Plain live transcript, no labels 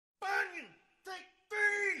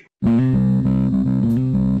Hello,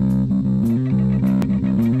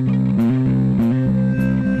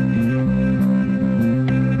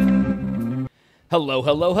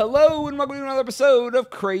 hello, hello, and welcome to another episode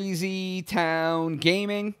of Crazy Town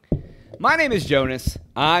Gaming. My name is Jonas.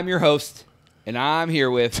 I'm your host, and I'm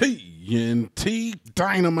here with TNT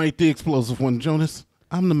Dynamite, the explosive one, Jonas.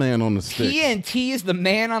 I'm the man on the sticks. TNT is the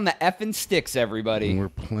man on the effing sticks, everybody. And we're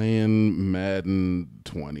playing Madden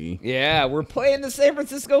 20. Yeah, we're playing the San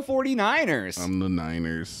Francisco 49ers. I'm the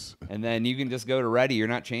Niners. And then you can just go to ready. You're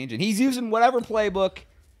not changing. He's using whatever playbook.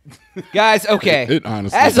 Guys, okay. It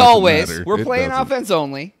honestly as doesn't always, matter. we're It playing doesn't. offense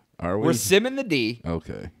only. Are we? We're simming the D.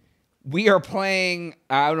 Okay. We are playing,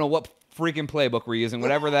 I don't know what freaking playbook we're using,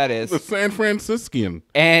 whatever that is. The San Franciscan.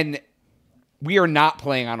 And we are not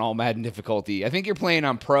playing on all Madden difficulty. I think you're playing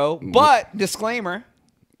on pro, but disclaimer,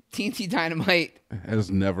 TNT Dynamite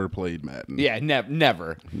Has never played Madden. yeah,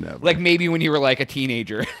 never. Never. Like maybe when you were like a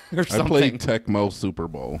teenager or I something. played Tecmo Super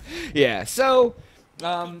Bowl. Yeah, so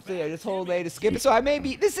yeah, this whole day to skip it. So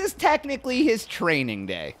this is technically his training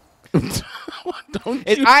day. Don't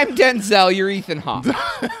you? I'm Denzel, you're Ethan Hawke.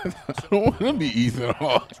 I don't want to be Ethan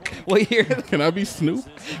Hawke. Well, you're Can I be Snoop?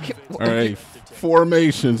 All right.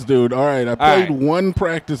 Formations, dude. All right. I played one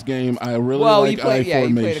practice game. I really like he played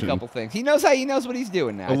formation. a couple things. He knows what he's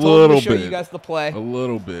doing now. I told little him to show bit. you guys the play. A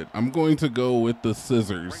little bit. I'm going to go with the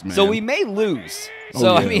scissors, man. So we may lose. Oh,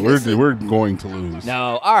 So yeah, I mean, we're going to lose.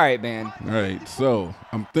 no. All right, man. All right. So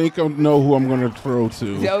I know who I'm going to throw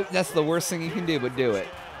to. Yo, that's the worst thing you can do, but do it.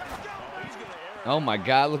 Oh my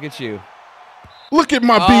God! Look at you. Look at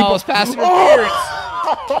my Oh, people. it's pass interference.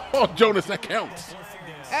 Oh, Jonas, that counts.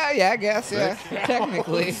 Yeah, I guess. Yeah,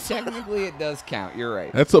 technically, it does count. You're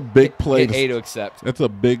right. That's a big play. Hit A to accept. That's a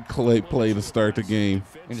big play to start the game.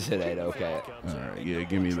 And just hit A to okay. All right. Yeah,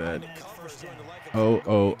 give me that.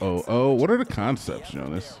 Oh. What are the concepts,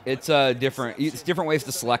 Jonas? It's different ways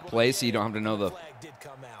to select plays, so you don't have to know the.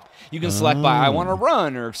 You can select by I want to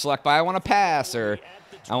run, or select by I want to pass, or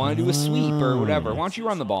I want to do a sweep, or whatever. Why don't you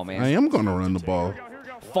run the ball, man? I am going to run the ball.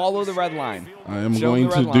 Follow the red line. I am Show going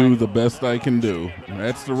the to red do line. the best I can do.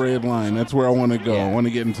 That's the red line. That's where I want to go. Yeah. I want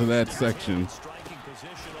to get into that section.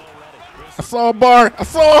 I saw a bar. I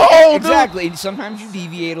saw a hole. dude. Exactly. Sometimes you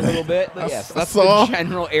deviate a little bit, but yes, that's the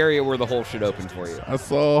general area where the hole should open for you. I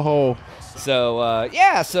saw a hole. So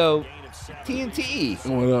so TNT.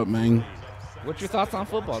 What up, man? What's your thoughts on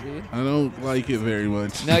football, dude? I don't like it very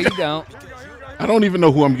much. No, you don't. I don't even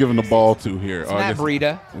know who I'm giving the ball to here. It's Matt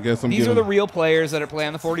Breida. I guess These are the real players that are playing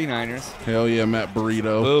on the 49ers. Hell yeah, Matt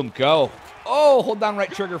Burrito. Boom, go. Oh, hold down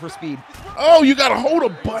right trigger for speed. Oh, you got to hold a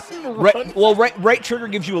button. To run. Right trigger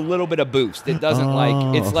gives you a little bit of boost. It doesn't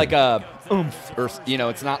like a oomph, or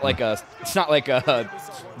it's not like a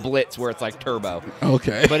blitz where it's like turbo.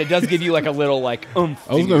 Okay. But it does give you like a little like oomph.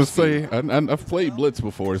 I was in going your to say, I've played blitz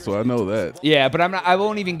before, so I know that. Yeah, but I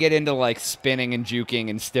won't even get into like spinning and juking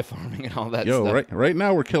and stiff arming and all that stuff. Yo, right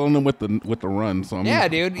now we're killing them with the run. So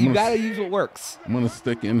Dude, you gotta use what works. I'm gonna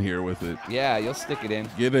stick in here with it. Yeah, you'll stick it in.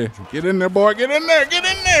 Get in there, boy. Get in there.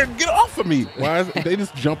 Get off of me. Why they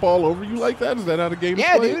just jump all over you like that? Is that how the game is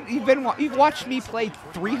played? Dude, you've watched me play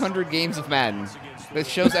 300 games of Madden. That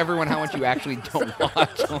shows everyone how much you actually don't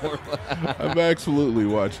watch. I've absolutely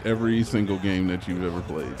watched every single game that you've ever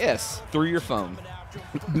played. Yes, through your phone.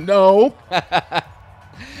 No.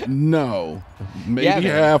 No. Maybe man.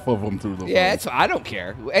 half of them through the Yeah, phone. I don't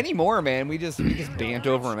care anymore, man. We just bant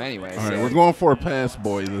over them anyway. All right, so. we're going for a pass,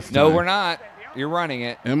 boy. This time. No, we're not. You're running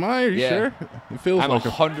it. Am I? Are you Yeah. sure? It feels I'm like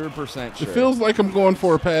 100% sure. It feels like I'm going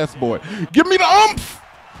for a pass, boy. Give me the umph.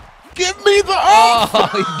 Give me the umph.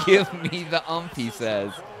 Oh, give me the umph, he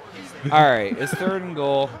says. All right, it's 3rd and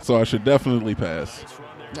goal. So I should definitely pass.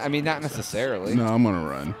 I mean, not necessarily. No, I'm gonna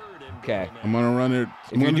run. Okay. I'm gonna run it.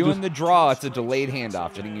 If you're doing the draw, it's a delayed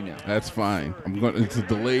handoff. Letting you know. That's fine. It's a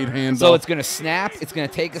delayed handoff. So it's gonna snap. It's gonna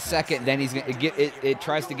take a second. Then he's gonna get it. It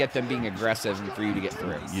tries to get them being aggressive and for you to get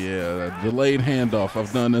through. Yeah, a delayed handoff.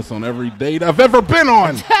 I've done this on every date I've ever been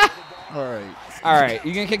on. All right. All right.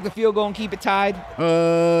 You gonna kick the field goal and keep it tied?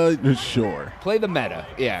 Sure. Play the meta.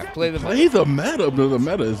 Yeah. Play the meta. Play the meta. No, the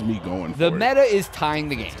meta is me going for The it. meta is tying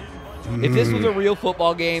the game. If this was a real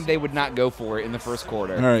football game, they would not go for it in the first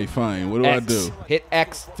quarter. All right, fine. What do I do? Hit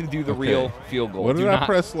X to do the real field goal. What did I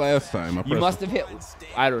press last time? You must have hit.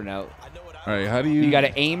 I don't know. All right, how do you? You got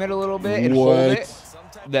to aim it a little bit and hold it.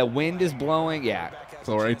 The wind is blowing. Yeah.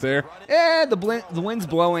 So right there? Yeah, the wind's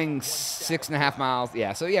blowing 6.5 miles.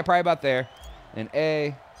 Yeah, so yeah, probably about there. And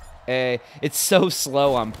A. It's so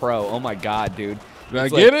slow on pro. Oh my God, dude. Did I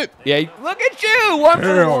get it? Yeah, look at you, 1 for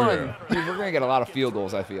Hell 1. yeah. Dude, we're gonna get a lot of field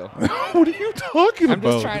goals. I feel. What are you talking I'm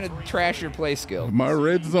about? just trying to trash your play skill. My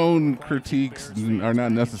red zone critiques are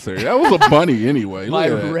not necessary. That was a bunny anyway. My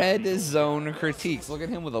Look at that. red zone critiques. Look at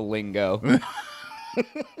him with a lingo.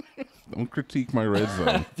 Don't critique my red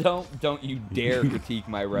zone. Don't you dare critique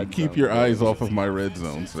my red zone. Keep your eyes off of my red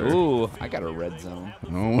zone, sir. Ooh, I got a red zone. I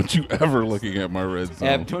don't want you ever looking at my red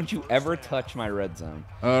zone. Don't you ever touch my red zone.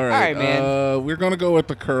 All right, man. We're gonna go with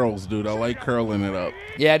the curls, dude. I like curling it up.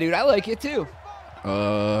 Yeah, dude, I like it too.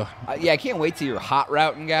 Yeah, I can't wait till you're hot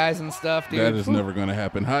routing guys and stuff, dude. that is never gonna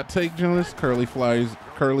happen. Hot take, Jonas. Curly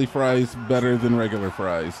fries better than regular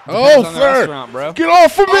fries. Depends on the restaurant, bro. Get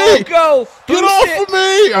off of me! Oh, go! Get Boost off it. of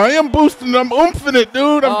me! I am boosting. I'm oomphin' it,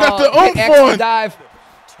 dude. I've got the Hit oomph X to on. dive.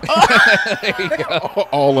 There you go.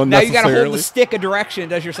 All Now you gotta hold unnecessarily. the stick a direction.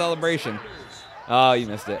 Does your celebration? Oh, you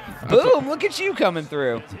missed it. Boom! Look at you coming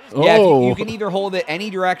through. Yeah, you can either hold it any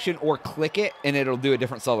direction or click it, and it'll do a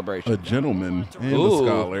different celebration. A gentleman and Ooh, a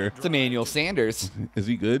scholar. it's Emmanuel Sanders. Is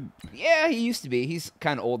he good? Yeah, he used to be. He's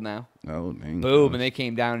kind of old now. Oh, dang. Boom, and they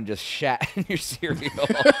came down and just shat in your cereal.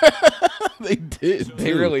 They did.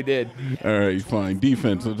 They too. really did. All right, fine.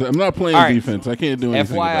 Defense. I'm not playing All right. defense. I can't do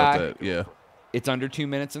anything about FYI. that. Yeah. It's under 2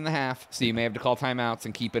 minutes and a half, so you may have to call timeouts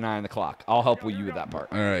and keep an eye on the clock. I'll help you with that part.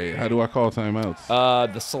 All right. How do I call timeouts?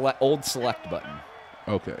 The old select button.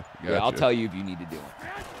 Okay. Gotcha. Yeah, I'll tell you if you need to do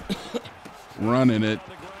it. Running it.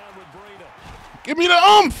 Give me the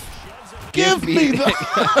oomph. Give me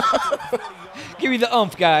the. Give me the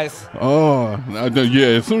oomph, guys. Oh, yeah.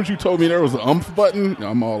 As soon as you told me there was an oomph button,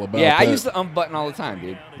 I'm all about Yeah, that. I use the oomph button all the time,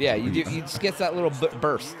 dude. Yeah, you do. You just get that little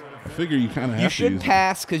burst. I figure you kind of have You to should use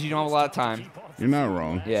pass because you don't have a lot of time. it. You're not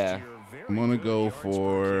wrong. Yeah. I'm going to go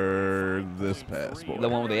for this pass, boy. The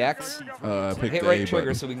one with the X? I picked Hit the right A trigger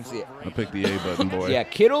button. so we can see it. I picked the A button, boy. Yeah,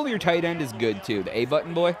 Kittle, your tight end, is good, too. The A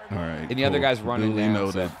button, boy. All right. And the other guy's running Duly down.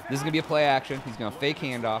 noted. So this is going to be a play action. He's going to fake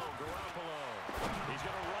handoff.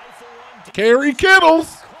 Carry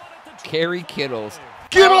Kittles. Carry Kittles.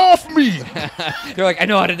 Get off me. They're like, I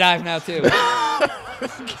know how to dive now, too.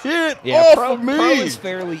 Get Yeah, off of me. pro is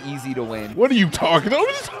fairly easy to win. What are you talking about?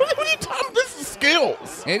 What are you talking? This is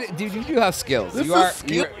skills. Dude, you do have skills. This You is are.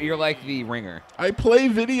 skill- You're like the ringer. I play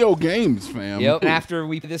video games, fam. Yep. And after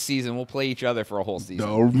this season, we'll play each other for a whole season.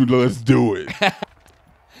 No, let's do it.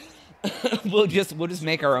 We'll just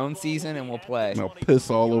make our own season and we'll play. I'll piss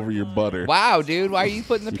all over your butter. Wow, dude, why are you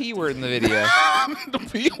putting the P word in the video? The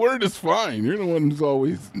P word is fine. You're the one who's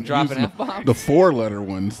always Dropping using F-bombs? the 4-letter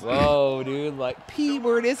ones. Whoa, dude, like P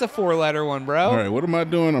word is a 4-letter one, bro. All right, what am I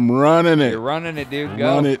doing? I'm running it. You're running it, dude.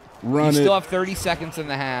 Go. Run it. Run You it. still have 30 seconds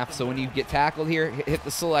and a half, so when you get tackled here, hit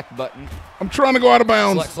the select button. I'm trying to go out of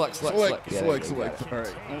bounds. Select. Yeah, Select. there you go, All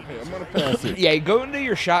right. Okay, I'm going to pass it. Yeah, go into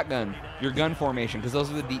your shotgun, your gun formation, because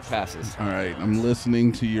those are the deep passes. All right, I'm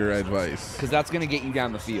listening to your advice. Because that's going to get you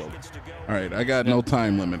down the field. All right, I got no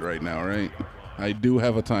time limit right now, right? I do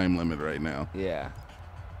have a time limit right now. Yeah.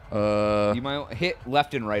 You might hit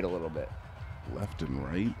left and right a little bit. Left and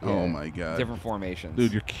right? Yeah. Oh, my God. Different formations.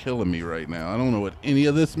 Dude, you're killing me right now. I don't know what any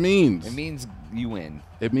of this means. It means you win.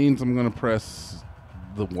 It means I'm going to press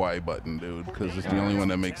the Y button, dude, because it's the only one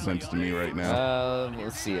that makes sense to me right now.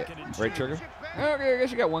 Let's see it. Right trigger? Okay, I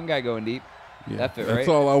guess you got one guy going deep. Yeah, That's it, that's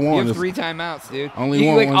right? all I want You have is- 3 timeouts, dude. Only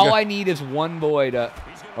want one all guy. I need is one boy to.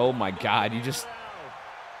 Oh my God! You just.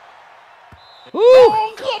 Woo!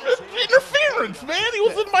 Oh, come on, interference, man. He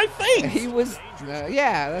was in my face. He was.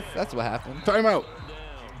 Yeah, that's what happened. Timeout.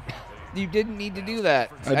 You didn't need to do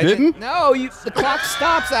that. I didn't? No, the clock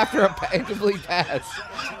stops after a incomplete pass.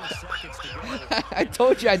 I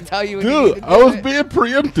told you I'd tell you. When you Dude, needed to I do was it. being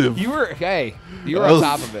preemptive. You were You were I on was-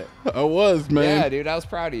 top of it. I was, man. Yeah, dude, I was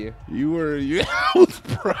proud of you. I was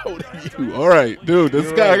proud of you. All right, dude, this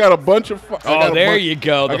You're guy, right. I got a bunch of Oh, there you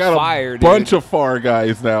go. The I got fire, a bunch dude. of far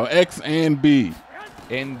guys now, X and B.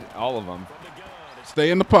 And all of them.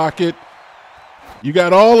 Stay in the pocket. You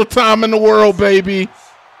got all the time in the world, baby.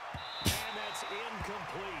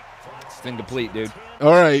 It's incomplete, dude.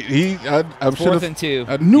 All right, I 4th and 2.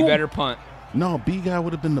 I knew. You better punt. No, B guy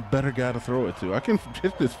would have been the better guy to throw it to. I can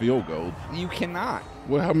hit this field goal. You cannot.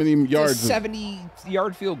 Well, how many yards? It's a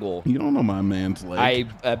 70-yard field goal. You don't know my man's leg.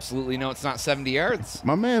 I absolutely know it's not 70 yards.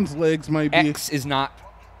 My man's legs might be. X is not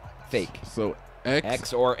fake. So X.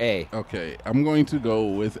 X or A. Okay, I'm going to go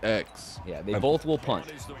with X. Yeah, they both will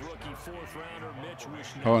punt.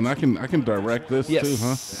 Oh, and I can direct this Yes, too,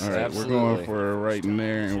 huh? All right, absolutely. we're going for right in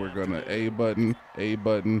there, and we're going to A button,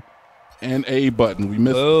 and A button. We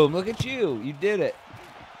missed, Boom! Look at you. You did it.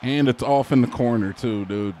 and it's off in the corner too,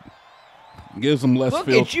 dude. Gives them less Look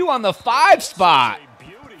field. at you on the 5 spot.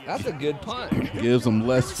 That's a good punt. Gives them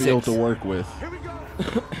less field to work with.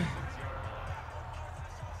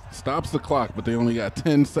 Stops the clock, but they only got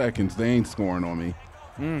 10 seconds. They ain't scoring on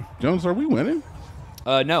me. Jones, are we winning?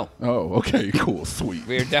 No. Oh, okay, cool, sweet.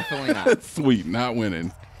 We're definitely not. Sweet, not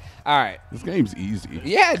winning. All right. This game's easy.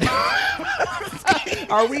 Yeah.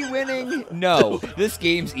 Are we winning? No. This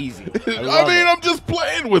game's easy. I mean, I'm just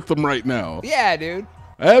playing with them right now. Yeah, dude.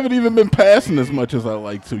 I haven't even been passing as much as I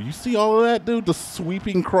like to. You see all of that, dude? The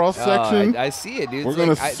sweeping cross section. I see it, dude. We're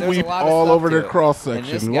gonna sweep all over their cross section.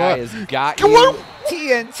 And this guy has got you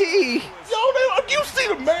TNT. Yo, you see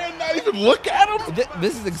the man not even look at him?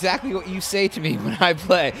 This is exactly what you say to me when I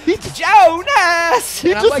play. Jonas!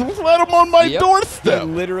 He just let him on my doorstep. You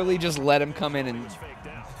literally just let him come in and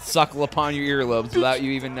suckle upon your earlobes without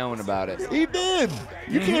you even knowing about it. He did.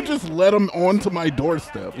 You can't just let him onto my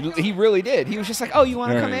doorstep. He really did. He was just like, oh, you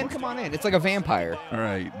want to come in? Come on in. It's like a vampire. All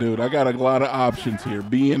right, dude, I got a lot of options here.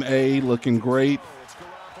 B and A looking great.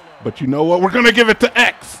 But you know what? We're going to give it to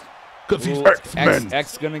X. Because he's X-Men.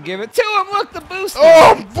 X going to give it to him. Look, the booster.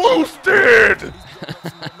 Oh, I'm boosted.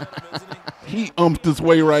 He umped his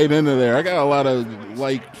way right into there. I got a lot of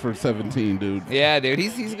like for 17, dude. Yeah, dude,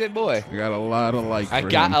 he's a good boy. I got a lot of like. I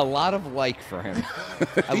got a lot of like for him.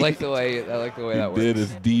 I like the way that works. He did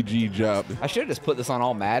his DG job. I should have just put this on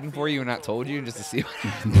all Madden for you and not told you just to see.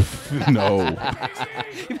 No.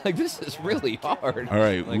 You'd be like, this is really hard. All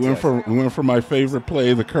right, we went for my favorite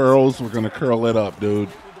play, the curls. We're gonna curl it up, dude.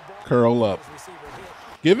 Curl up.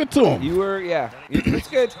 Give it to him. You were, it's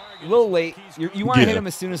good. A little late. You want to hit them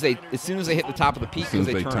as soon as they hit the top of the peak because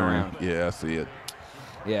they turn around. Yeah, I see it.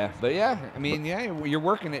 Yeah, but I mean, you're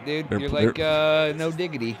working it, dude. You're like no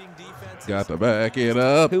diggity. Got to back it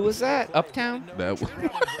up. Who was that? Uptown? That was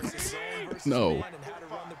no.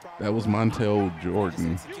 That was Montel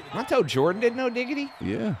Jordan. Montel Jordan did no diggity?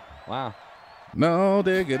 Yeah. Wow. No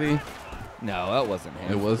diggity. No, that wasn't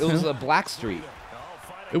him. It was a Blackstreet.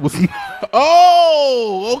 It was.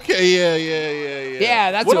 Oh, okay, yeah.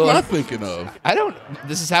 Yeah, that's what am I thinking of? I don't.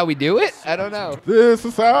 This is how we do it. I don't know. This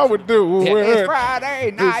is how we do it. It's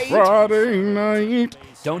Friday night. It's Friday night.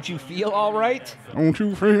 Don't you feel all right? Don't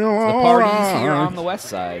you feel all right? The party's here on the west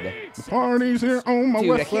side. The party's here on my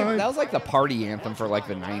west side. That was like the party anthem for like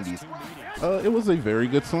the 90s. It was a very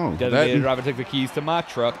good song. Designated driver took the keys to my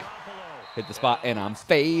truck. Hit the spot and I'm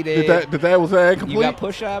faded. Was that complete? You got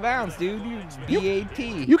push out of bounds, dude. You BAT.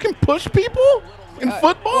 You can push people in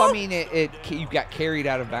football? Well, I mean, you got carried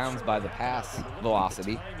out of bounds by the pass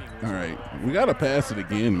velocity. All right, we gotta pass it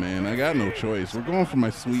again, man. I got no choice. We're going for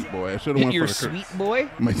my sweet boy. I should have went for the sweet boy.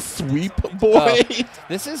 My sweep boy.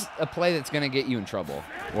 This is a play that's gonna get you in trouble.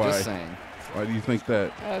 Why? Just saying. Why do you think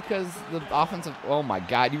that? Because the offensive. Oh my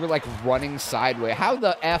God, you were like running sideways. How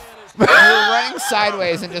the f? You were running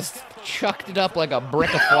sideways and just chucked it up like a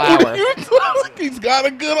brick of flour. He's got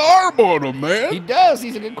a good arm on him, man. He does.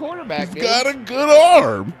 He's a good quarterback. He's got a good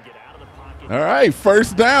arm. All right,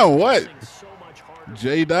 first down. What?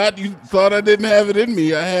 J-Dot, you thought I didn't have it in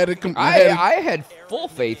me. I had it. I had full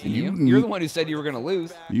faith in you. You're the one who said you were going to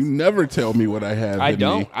lose. You never tell me what I have in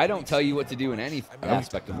me. I don't tell you what to do in any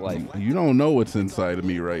aspect of life. You don't know what's inside of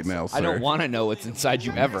me right now, sir. I don't want to know what's inside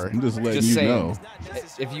you ever. I'm just letting you know.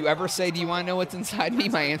 If you ever say, do you want to know what's inside me?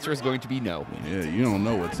 My answer is going to be no. Yeah, you don't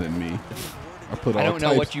know what's in me. I don't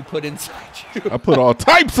know what you put inside you. I put all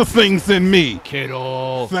types of things in me.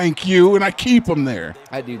 Kittle. Thank you, and I keep them there.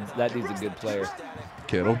 That dude's a good player.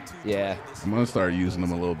 Kittle? Yeah. I'm going to start using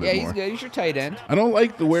him a little bit more. Yeah, he's good. He's your tight end. I don't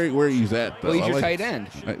like where he's at, though. Well, he's your tight end.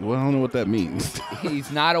 I don't know what that means.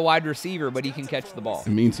 He's not a wide receiver, but he can catch the ball. It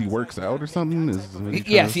means he works out or something?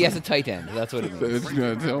 Yes, he has a tight end. That's what it means. That's what you're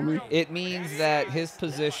going to tell me? It means that his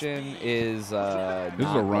position is This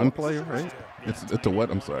is a run player, right? It's a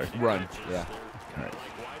what? I'm sorry. Run, yeah. All right.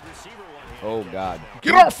 Oh, God.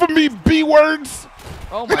 Get off of me, B-words!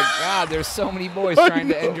 Oh, my God. There's so many boys trying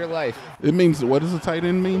to end your life. It means, what does a tight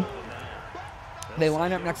end mean? They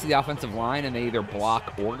line up next to the offensive line, and they either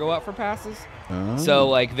block or go out for passes. Oh. So,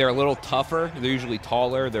 like, they're a little tougher. They're usually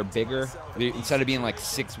taller. They're bigger. Instead of being, like,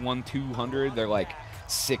 6'1", 200, they're, like,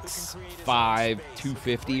 6'5",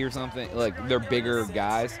 250 or something. Like, they're bigger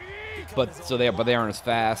guys. But they aren't as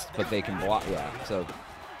fast, but they can block. Yeah, so...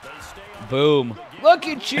 Boom. Look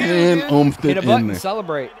at you. And hit a button,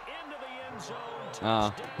 celebrate. He's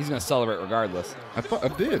going to celebrate regardless. I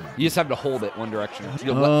did. You just have to hold it one direction.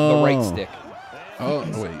 You'll let the right stick. Oh,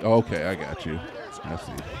 wait. Okay, I got you. I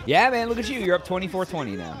see. Yeah, man, look at you. You're up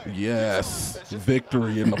 24-20 now. Yes.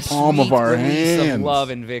 Victory in the palm of our hands. Of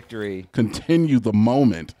love and victory. Continue the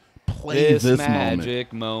moment. play this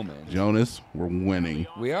magic moment. Jonas, we're winning.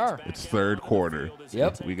 We are. It's third quarter.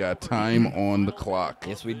 Yep. We got time on the clock.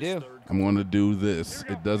 Yes, we do. I'm going to do this.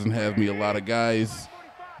 It doesn't have me a lot of guys.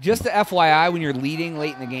 Just the FYI, when you're leading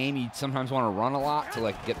late in the game, you sometimes want to run a lot to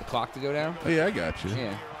like get the clock to go down. Oh, yeah, I got you.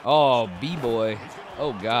 Yeah. Oh, B-boy.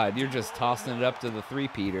 Oh, God. You're just tossing it up to the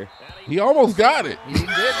three-peater. He almost got it. He did.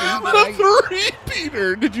 The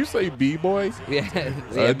three-peater. Did you say B-boy?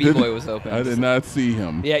 Yeah, B-boy was open. I did not see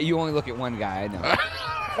him. Yeah, you only look at one guy. I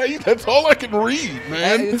know. That's all I can read,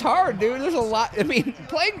 man. It's hard, dude. There's a lot. I mean,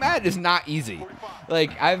 playing Madden is not easy.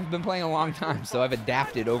 Like, I've been playing a long time, so I've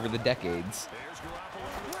adapted over the decades.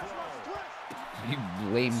 You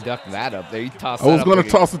lame duck that up there. You toss. I was going to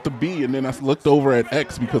toss it to B, and then I looked over at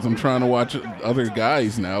X because I'm trying to watch other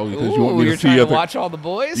guys now. Because you want me you're to see trying other. to watch all the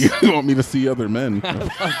boys. You want me to see other men.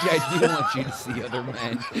 I do want you to see other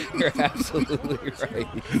men. You're absolutely right.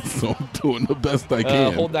 So I'm doing the best I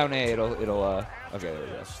can. Hold down A. It'll. Okay, there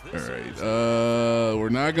we go. All right. We're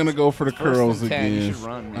not gonna go for the curls again. You should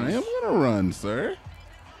run. Man. I am gonna run, sir.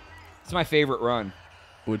 It's my favorite run.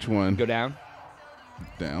 Which one? Go down.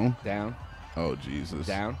 Down. Down. Oh, Jesus.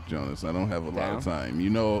 Down. Jonas, I don't have a lot of time. You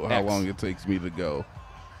know how long it takes me to go.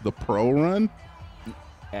 The pro run?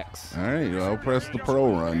 X. All right, well, I'll press the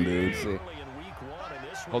pro run, dude. Let's see.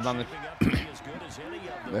 Hold on.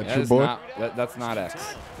 That's your boy? That's not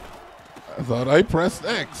X. I thought I pressed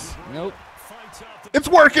X. Nope. It's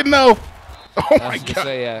working, though. Oh, my God.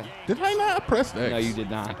 Say, did I not press X? No, you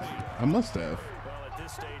did not. I must have.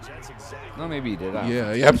 No, maybe you did. Yeah,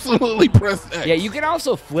 I absolutely pressed X. Yeah, you can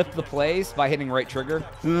also flip the plays by hitting right trigger.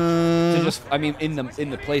 I mean, in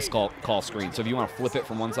the place call screen. So if you want to flip it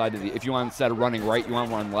from one side to the, if you want instead of running right, you want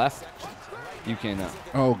to run left, you can.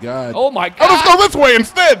 Oh God. Oh my God. Oh, let's go this way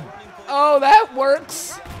instead. Oh, that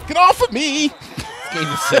works. Get off of me. This game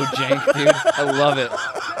is so jank, dude. I love it.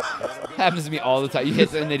 Happens to me all the time. You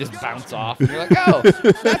hit it and they just bounce off. And you're like, oh,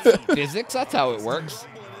 that's physics. That's how it works.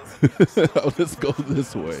 Let's go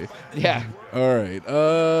this way. Yeah. All right.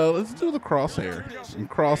 Let's do the crosshair. And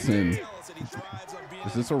cross in.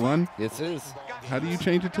 Is this a run? This is. How do you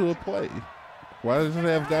change it to a play? Why does it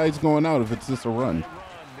have guys going out if it's just a run?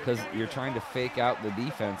 Because you're trying to fake out the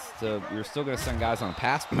defense. So you're still going to send guys on a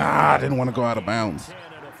pass. Nah, I didn't want to go out of bounds.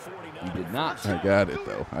 You did not. I got it,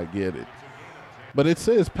 though. I get it. But it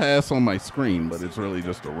says pass on my screen, but it's really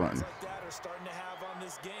just a run.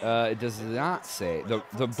 It does not say.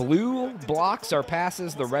 The blue blocks are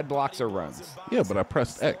passes, the red blocks are runs. Yeah, but I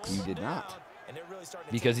pressed X. You did not.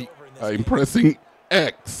 Because I'm pressing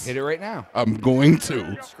X. Hit it right now. I'm going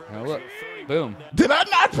to. Now look. Boom. Did I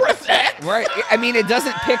not press X? Right. I mean, it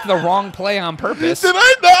doesn't pick the wrong play on purpose. Did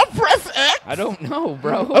I not press X? I don't know,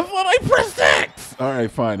 bro. I thought I pressed X. All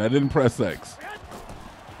right, fine. I didn't press X.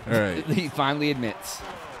 All right. He finally admits.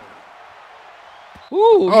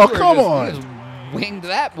 Ooh, oh, come on. You just winged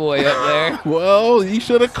that boy up there. Well, he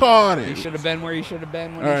should have caught it. He should have been where he should have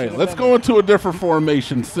been. All right, let's go into a different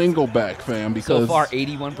formation, single back, fam. Because so far,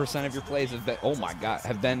 81% of your plays have been, oh my God,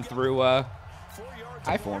 have been through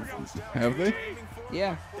high form. Have they?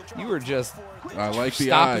 Yeah. You were just I like the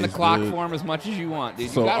stopping eyes, the clock dude. for him as much as you want, dude.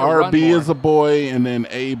 So you RB is a boy, and then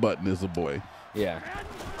A button is a boy. Yeah.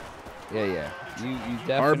 Yeah. You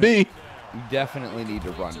definitely. RB. You definitely need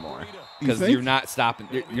to run more because you're not stopping.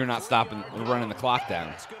 You're not stopping running the clock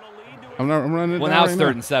down. I'm not running it down. Well, now it's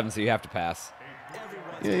 3rd and 7, so you have to pass.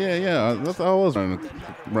 Yeah. That's how I was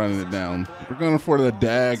running it down. We're going for the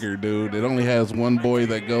dagger, dude. It only has one boy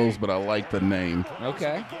that goes, but I like the name.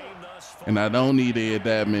 Okay. And I don't need to get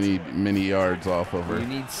that many yards off of her. You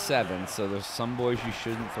need 7, so there's some boys you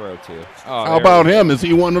shouldn't throw to. Oh, how about him? Is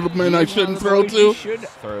he one of the men I shouldn't throw to? You should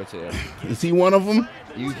throw to. Is he one of them?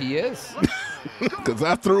 He is. Because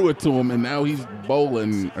I threw it to him, and now he's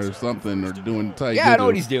bowling or something or doing tight. Yeah, I know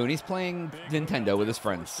what he's doing. He's playing Nintendo with his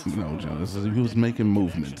friends. No, Jonas, he was making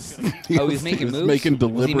movements. He's making moves? Making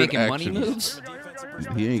deliberate was he making actions. money moves?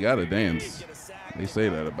 He ain't got to dance. They say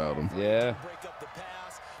that about him. Yeah.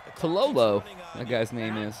 Tololo, that guy's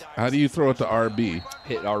name is. How do you throw it to RB?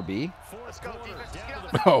 Hit RB.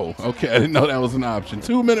 Oh, okay. I didn't know that was an option.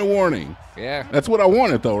 2-minute warning. Yeah. That's what I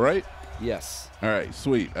wanted, though, right? Yes. All right,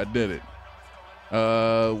 sweet. I did it.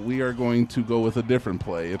 We are going to go with a different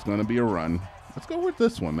play. It's going to be a run. Let's go with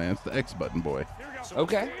this one, man. It's the X button, boy.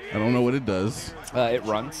 Okay. I don't know what it does. It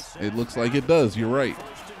runs. It looks like it does. You're right.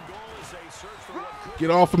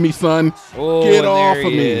 Get off of me, son. Oh, Get off of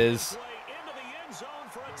me. Is.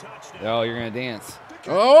 Oh, you're going to dance.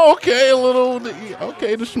 Oh, okay. A little.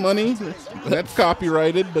 Okay, the shmoney. That's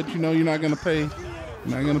copyrighted, but you know you're not going to pay.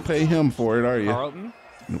 You're not going to pay him for it, are you? Carlton?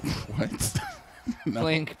 What?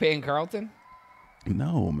 No. Paying Carlton?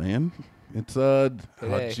 No, man. It's oh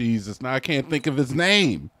Jesus! Now I can't think of his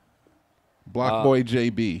name. Block Boy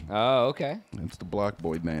JB. Oh, okay. It's the Block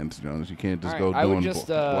Boy dance, Jonas. You can't just All right, go I doing would just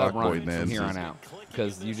Block run Boy from dances. here on out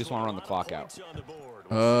because you just want to run the clock out.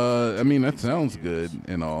 I mean, that sounds good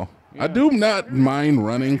and all. Yeah. I do not mind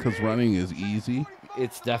running because running is easy.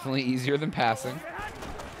 It's definitely easier than passing.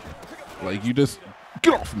 Like, you just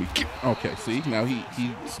get off me. Okay, see? Now he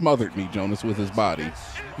smothered me, Jonas, with his body.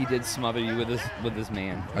 He did smother you with his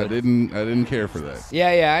man. I didn't care for that.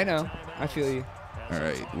 Yeah, I know. I feel you. All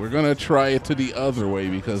right, we're gonna try it to the other way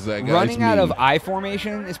because that guy's running mean. out of I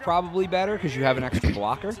formation is probably better because you have an extra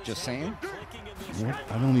blocker. Just saying.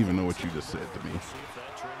 I don't even know what you just said to me.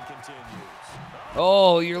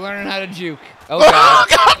 Oh, you're learning how to juke. Oh God,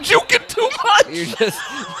 I'm juking too much. You're just.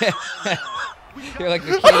 You're like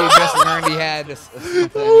the kid who just learned he had. I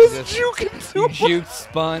was juking too much. Juked,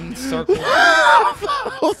 spun, circled.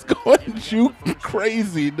 I was going juke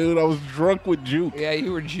crazy, dude. I was drunk with juke. Yeah,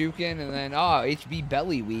 you were juking, and then HB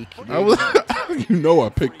Belly Week. Dude. I was. You know I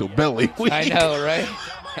picked a belly week. I know,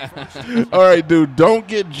 right? All right, dude. Don't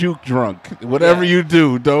get juke drunk. Whatever you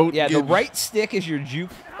do, don't. Yeah, the right stick is your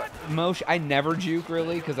juke motion. I never juke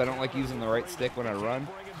really because I don't like using the right stick when I run.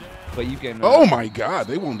 But you can. Oh my God,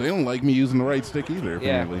 they don't like me using the right stick either.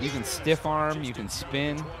 Apparently. Yeah, you can stiff arm, you can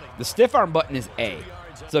spin. The stiff arm button is A.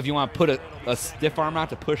 So if you want to put a stiff arm out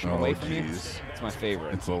to push him away from you, it's my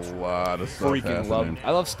favorite. It's a lot of stuff happening.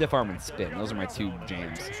 I love stiff arm and spin. Those are my two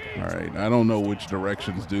jams. All right, I don't know which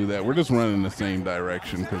directions do that. We're just running the same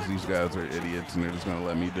direction because these guys are idiots and they're just gonna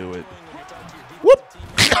let me do it. Whoop!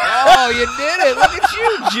 Oh, you did it! Look at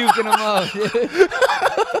you juking them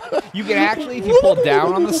up. You can actually, if you pull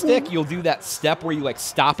down on the stick, you'll do that step where you like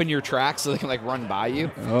stop in your tracks so they can like run by you.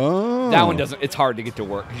 Oh, that one doesn't. It's hard to get to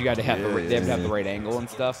work because you got to have they have to have the right angle and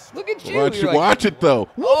stuff. Look at you! Watch it though.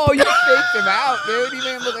 Oh, you faked him out, dude. You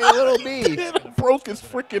made him look like a little bee. I broke his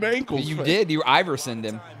freaking ankles. You did. You Iversoned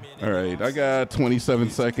him. All right, I got 27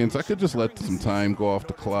 seconds. I could just let some time go off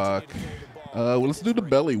the clock. Well, let's do the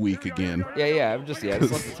belly week again. Yeah. Just let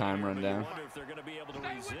the time run down.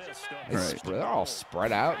 All right. They're all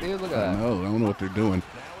spread out, dude. Look at that. No, I don't know what they're doing.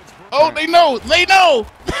 Oh, they know. They know.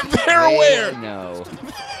 They're aware. No,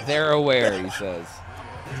 they're aware. He says.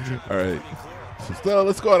 All right. So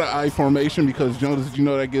let's go to I formation because Jonas, did you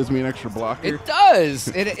know that gives me an extra blocker? It does.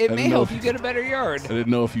 It may help you get a better yard. I didn't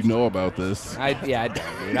know if you know about this. I don't, dude. I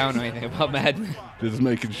don't know anything about Madden. Just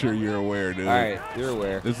making sure you're aware, dude. All right, you're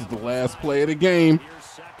aware. This is the last play of the game.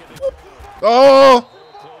 Oh,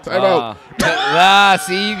 time out.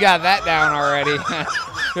 See, you got that down already.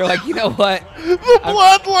 They're like, you know what? The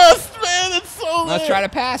bloodlust, man. It's so Let's try to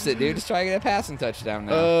pass it, dude. Just try to get a passing touchdown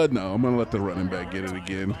now. No, I'm gonna let the running back get it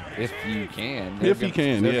again. If you can. If you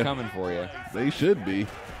can, they're coming for you. They should be.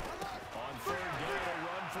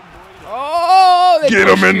 Oh, they get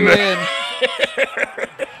him in there.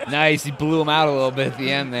 Nice. He blew him out a little bit at the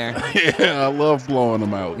end there. Yeah, I love blowing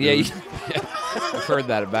them out. Yeah, I've heard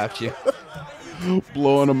that about you.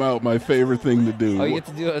 Blowing them out, my favorite thing to do. Oh, you get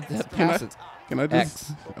to do it. Pass it. Can I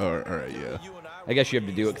just? X. All right, yeah. I guess you have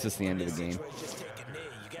to do it because it's the end of the game.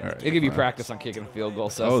 All right. It'll give you practice on kicking a field goal.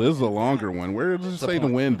 So. Oh, this is a longer one. Where does it say the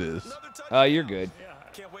wind is? You're good.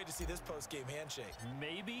 Can't wait to see this post-game handshake.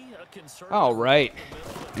 Maybe a all right.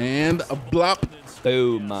 And a blop.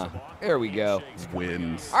 Boom. There we go.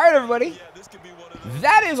 Wins. All right, everybody.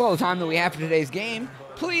 That is all the time that we have for today's game.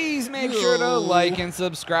 Please make sure to like and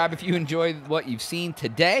subscribe if you enjoyed what you've seen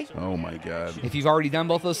today. Oh, my God. If you've already done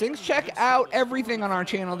both those things, check out everything on our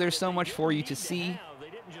channel. There's so much for you to see.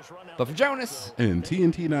 But for Jonas and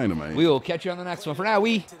TNT Dynamite, we will catch you on the next one. For now,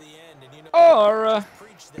 we are out.